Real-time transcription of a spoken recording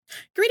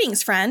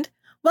Greetings, friend.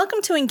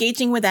 Welcome to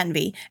Engaging with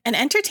Envy, an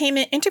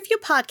entertainment interview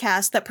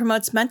podcast that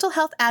promotes mental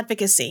health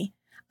advocacy.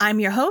 I'm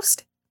your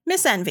host,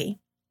 Miss Envy.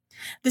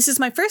 This is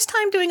my first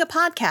time doing a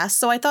podcast,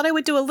 so I thought I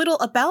would do a little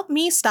About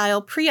Me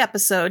style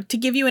pre-episode to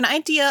give you an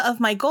idea of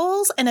my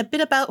goals and a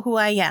bit about who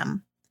I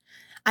am.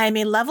 I am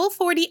a level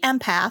 40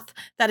 empath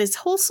that is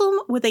wholesome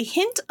with a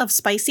hint of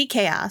spicy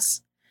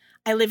chaos.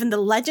 I live in the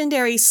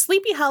legendary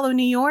Sleepy Hollow,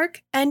 New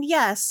York, and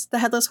yes, the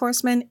Headless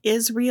Horseman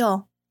is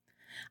real.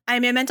 I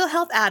am a mental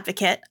health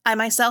advocate, I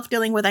myself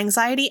dealing with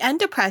anxiety and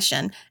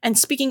depression, and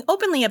speaking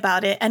openly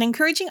about it and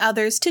encouraging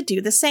others to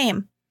do the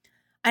same.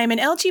 I am an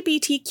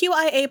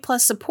LGBTQIA+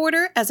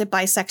 supporter as a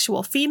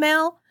bisexual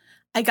female.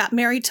 I got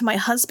married to my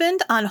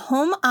husband on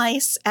home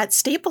ice at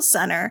Staples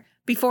Center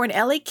before an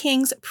LA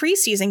Kings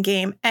preseason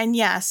game, and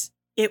yes,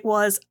 it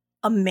was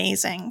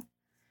amazing.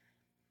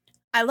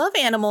 I love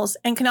animals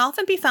and can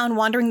often be found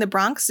wandering the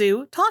Bronx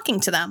Zoo talking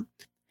to them.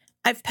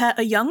 I've pet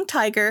a young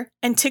tiger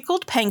and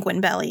tickled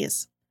penguin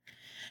bellies.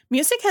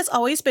 Music has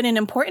always been an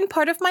important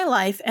part of my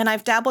life, and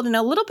I've dabbled in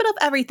a little bit of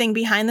everything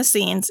behind the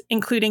scenes,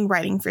 including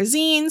writing for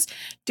zines,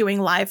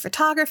 doing live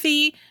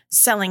photography,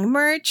 selling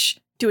merch,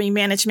 doing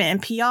management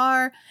and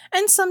PR,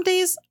 and some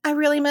days I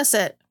really miss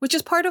it, which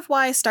is part of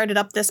why I started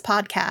up this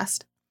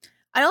podcast.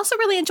 I also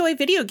really enjoy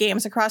video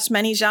games across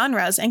many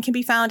genres and can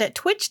be found at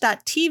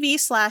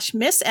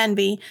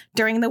twitch.tv/missenvy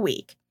during the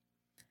week.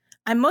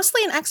 I'm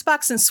mostly an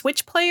Xbox and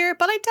Switch player,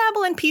 but I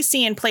dabble in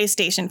PC and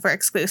PlayStation for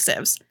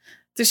exclusives.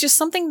 There's just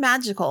something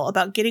magical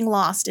about getting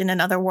lost in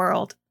another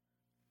world.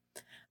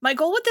 My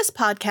goal with this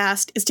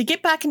podcast is to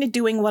get back into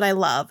doing what I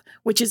love,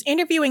 which is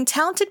interviewing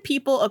talented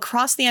people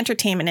across the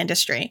entertainment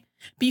industry.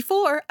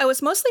 Before, I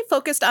was mostly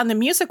focused on the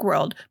music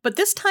world, but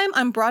this time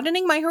I'm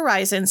broadening my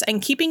horizons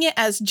and keeping it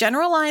as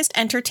generalized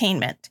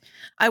entertainment.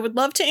 I would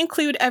love to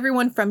include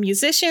everyone from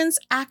musicians,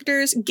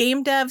 actors,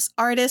 game devs,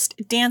 artists,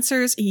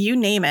 dancers, you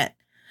name it.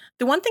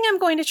 The one thing I'm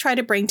going to try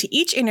to bring to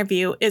each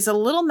interview is a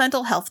little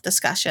mental health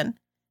discussion.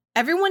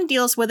 Everyone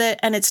deals with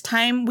it, and it's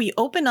time we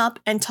open up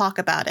and talk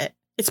about it.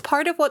 It's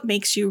part of what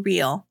makes you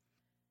real.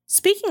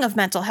 Speaking of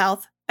mental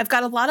health, I've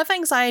got a lot of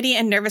anxiety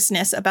and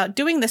nervousness about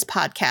doing this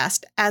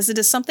podcast, as it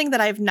is something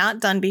that I've not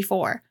done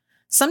before.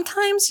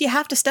 Sometimes you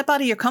have to step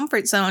out of your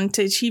comfort zone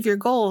to achieve your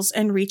goals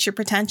and reach your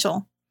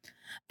potential.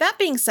 That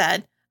being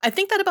said, I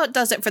think that about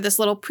does it for this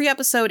little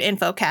pre-episode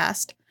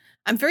Infocast.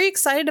 I'm very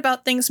excited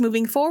about things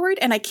moving forward,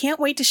 and I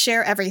can't wait to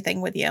share everything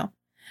with you.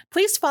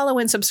 Please follow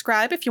and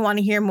subscribe if you want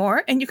to hear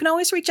more, and you can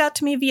always reach out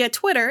to me via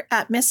Twitter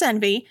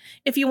 @MissEnvy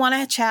if you want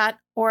to chat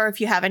or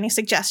if you have any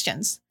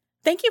suggestions.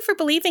 Thank you for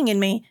believing in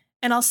me,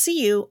 and I'll see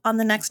you on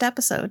the next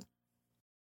episode.